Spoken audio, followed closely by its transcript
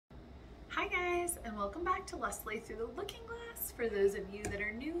Hi guys, and welcome back to Leslie Through the Looking Glass. For those of you that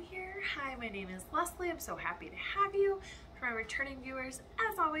are new here, hi, my name is Leslie. I'm so happy to have you. For my returning viewers,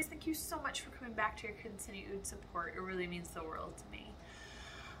 as always, thank you so much for coming back. To your continued support. It really means the world to me.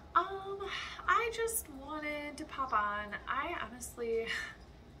 I just wanted to pop on. I honestly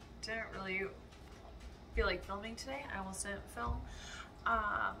didn't really feel like filming today. I almost didn't film.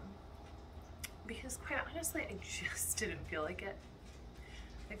 Because quite honestly, I just didn't feel like it.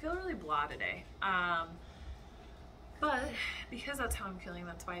 I feel really blah today. But because that's how I'm feeling,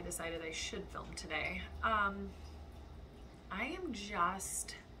 that's why I decided I should film today. I am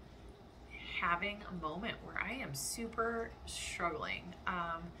just having a moment where I am super struggling.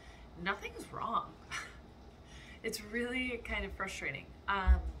 Nothing's wrong. It's really kind of frustrating.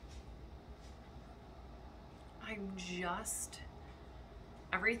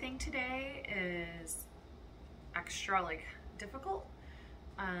 Everything today is extra difficult.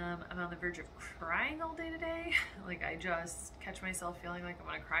 I'm on the verge of crying all day today. I just catch myself feeling like I'm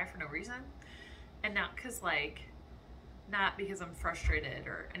gonna cry for no reason. And not because I'm frustrated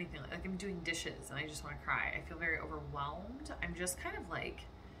or anything. Like I'm doing dishes and I just wanna cry. I feel very overwhelmed. I'm just kind of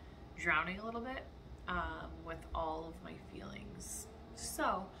drowning a little bit with all of my feelings.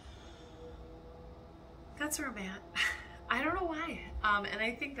 So that's where I'm at. I don't know why. And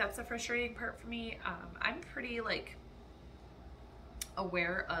I think that's the frustrating part for me. I'm pretty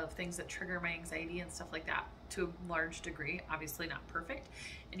aware of things that trigger my anxiety and stuff like that to a large degree. Obviously not perfect,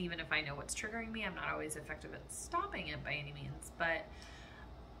 and even if I know what's triggering me, I'm not always effective at stopping it by any means, but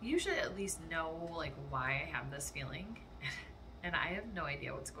usually at least know why I have this feeling. And I have no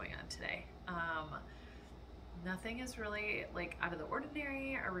idea what's going on today. Nothing is really out of the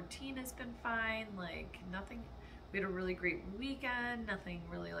ordinary. Our routine has been fine. Nothing. We had a really great weekend. Nothing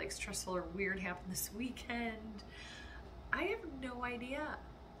really stressful or weird happened this weekend. I have no idea.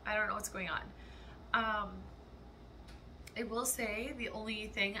 I don't know what's going on. I will say the only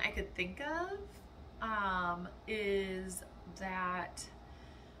thing I could think of is that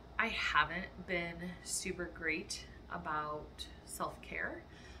I haven't been super great about self-care.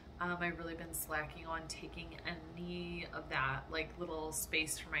 I've really been slacking on taking any of that little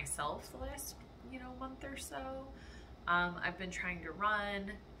space for myself the last month or so. I've been trying to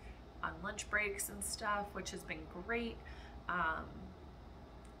run on lunch breaks and stuff, which has been great.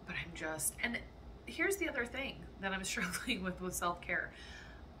 But and here's the other thing that I'm struggling with self-care.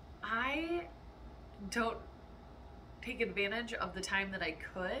 I don't take advantage of the time that I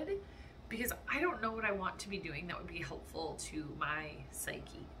could because I don't know what I want to be doing that would be helpful to my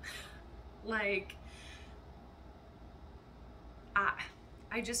psyche.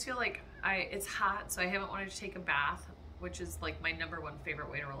 I just feel it's hot, so I haven't wanted to take a bath, which is my number one favorite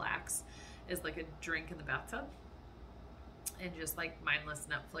way to relax, is a drink in the bathtub and just mindless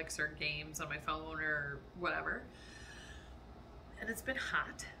Netflix or games on my phone or whatever. And it's been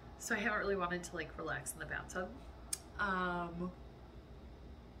hot, so I haven't really wanted to relax in the bathtub.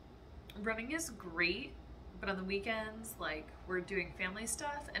 Running is great, but on the weekends, we're doing family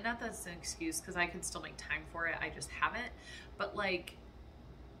stuff, and not that's an excuse because I could still make time for it. I just haven't. But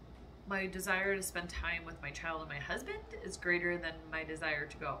my desire to spend time with my child and my husband is greater than my desire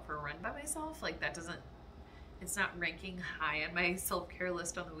to go out for a run by myself. It's not ranking high on my self-care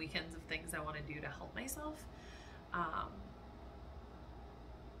list on the weekends of things I want to do to help myself. I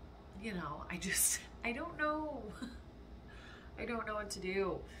don't know. I don't know what to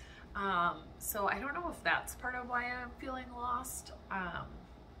do. So I don't know if that's part of why I'm feeling lost.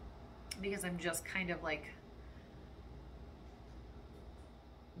 Because I'm just kind of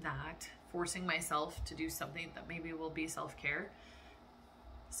not forcing myself to do something that maybe will be self-care.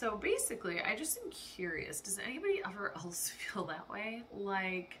 So basically, I just am curious, does anybody ever else feel that way?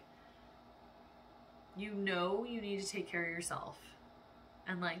 You need to take care of yourself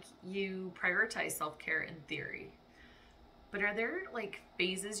and you prioritize self-care in theory. But are there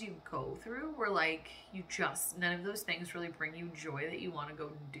phases you go through where none of those things really bring you joy that you want to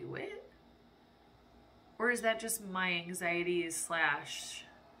go do it? Or is that just my anxiety /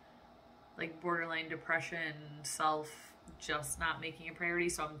 borderline depression, just not making a priority,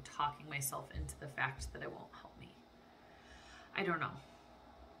 so I'm talking myself into the fact that it won't help me? I don't know.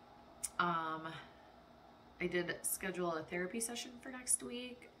 I did schedule a therapy session for next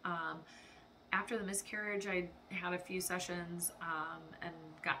week. After the miscarriage, I had a few sessions and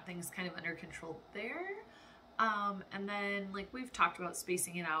got things kind of under control there. And then we've talked about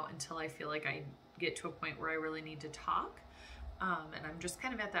spacing it out until I feel like I get to a point where I really need to talk. And I'm just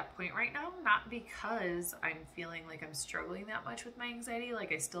kind of at that point right now, not because I'm feeling like I'm struggling that much with my anxiety.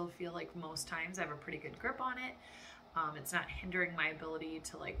 I still feel most times I have a pretty good grip on it. It's not hindering my ability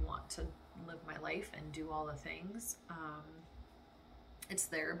to like want to live my life and do all the things. It's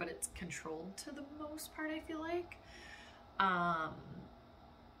there, but it's controlled to the most part, I feel like.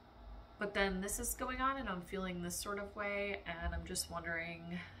 But then this is going on and I'm feeling this sort of way, and I'm just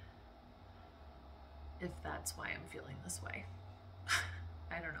wondering if that's why I'm feeling this way.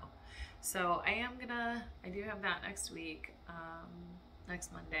 I don't know. So I do have that next week,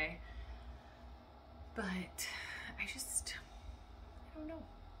 next Monday, but I don't know.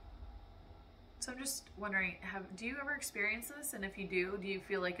 So I'm just wondering, do you ever experience this? And if you do you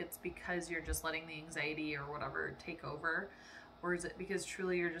feel like it's because you're just letting the anxiety or whatever take over? Or is it because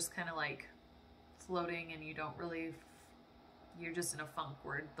truly you're just kind of like floating and you don't really, you're just in a funk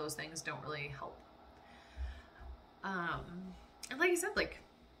where those things don't really help? And like I said, like,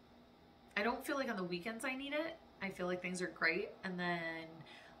 I don't feel like on the weekends I need it. I feel like things are great. And then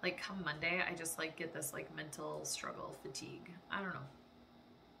like come Monday, I just like get this like mental struggle fatigue. I don't know.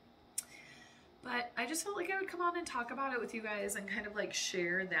 But I just felt like I would come on and talk about it with you guys and kind of like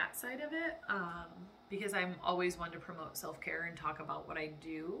share that side of it. Because I'm always one to promote self-care and talk about what I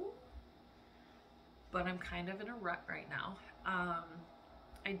do. But I'm kind of in a rut right now.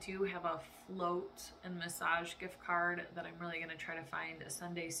 I do have a float and massage gift card that I'm really going to try to find a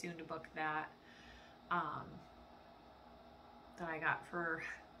Sunday soon to book that. That I got for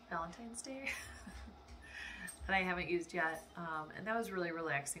Valentine's Day. That I haven't used yet. And that was really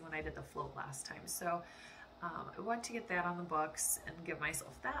relaxing when I did the float last time. So I want to get that on the books and give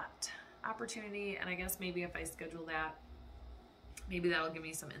myself that opportunity. And I guess maybe if I schedule that, maybe that'll give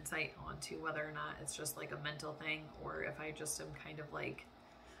me some insight onto whether or not it's just like a mental thing, or if I just am kind of like,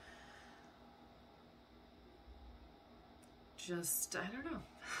 I don't know,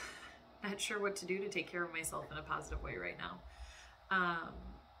 not sure what to do to take care of myself in a positive way right now.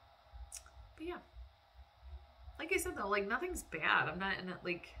 But yeah. Like I said though, like nothing's bad. I'm not in it,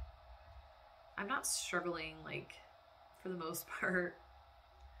 like, I'm not struggling like for the most part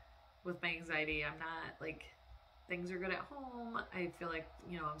with my anxiety. I'm not like, things are good at home. I feel like,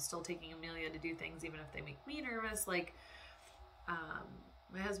 you know, I'm still taking Amelia to do things even if they make me nervous. Like,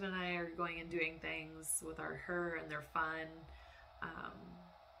 my husband and I are going and doing things with her and they're fun.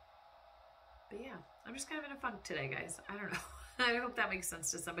 But yeah, I'm just kind of in a funk today, guys. I don't know. I hope that makes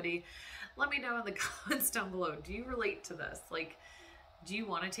sense to somebody. Let me know in the comments down below. Do you relate to this? Like, do you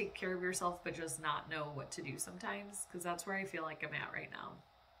want to take care of yourself but just not know what to do sometimes? Because that's where I feel like I'm at right now.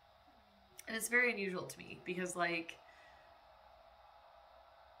 And it's very unusual to me because, like,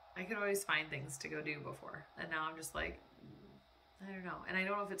 I could always find things to go do before. And now I'm just like, I don't know. And I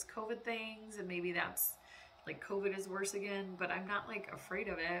don't know if it's COVID things and maybe that's like COVID is worse again, but I'm not like afraid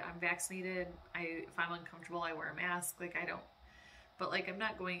of it. I'm vaccinated. If I'm uncomfortable, I wear a mask. Like but like I'm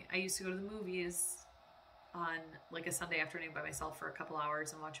not going, I used to go to the movies on like a Sunday afternoon by myself for a couple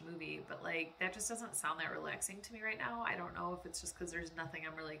hours and watch a movie, but like that just doesn't sound that relaxing to me right now. I don't know if it's just because there's nothing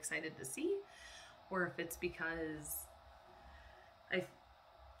I'm really excited to see, or if it's because I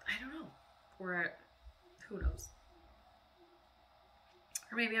don't know, or who knows.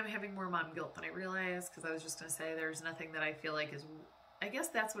 Or maybe I'm having more mom guilt than I realize, because I was just going to say there's nothing that I feel like is, I guess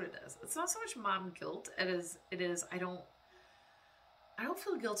that's what it is. It's not so much mom guilt. It is I don't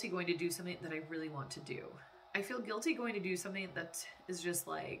feel guilty going to do something that I really want to do. I feel guilty going to do something that is just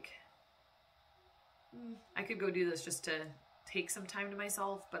like, I could go do this just to take some time to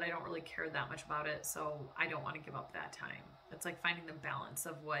myself, but I don't really care that much about it, so I don't want to give up that time. It's like finding the balance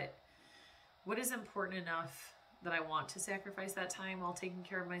of what is important enough that I want to sacrifice that time while taking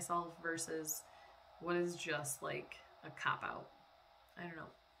care of myself versus what is just like a cop-out. I don't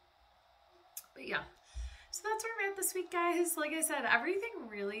know. But yeah. So that's where I'm at this week, guys. Like I said, everything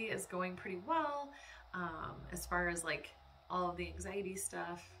really is going pretty well. As far as like all of the anxiety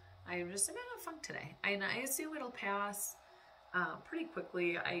stuff, I'm just in a funk today. And I assume it'll pass pretty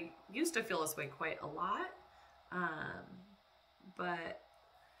quickly. I used to feel this way quite a lot. But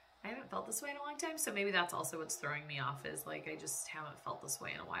I haven't felt this way in a long time, so maybe that's also what's throwing me off, is like I just haven't felt this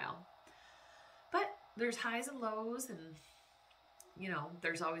way in a while. But there's highs and lows, and you know,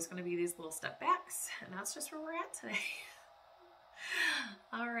 there's always going to be these little step backs, and that's just where we're at today.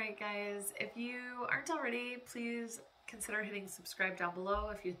 All right, guys, if you aren't already, please consider hitting subscribe down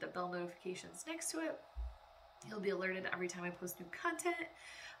below. If you hit the bell notifications next to it, you'll be alerted every time I post new content.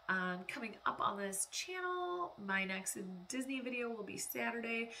 coming up on this channel. My next Disney video will be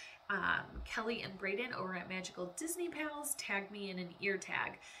Saturday. Kelly and Brayden over at Magical Disney Pals tagged me in an ear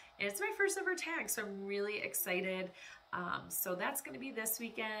tag. And it's my first ever tag, so I'm really excited. So that's going to be this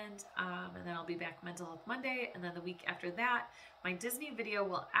weekend, and then I'll be back Mental Health Monday, and then the week after that, my Disney video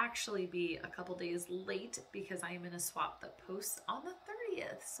will actually be a couple days late because I am in a swap that posts on the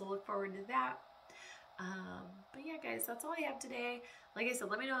 30th, so look forward to that. But yeah, guys, that's all I have today. Like I said,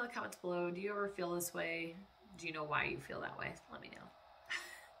 let me know in the comments below. Do you ever feel this way? Do you know why you feel that way? Let me know.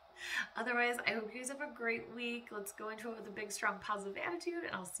 Otherwise, I hope you guys have a great week. Let's go into it with a big, strong, positive attitude,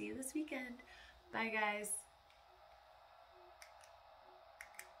 and I'll see you this weekend. Bye, guys.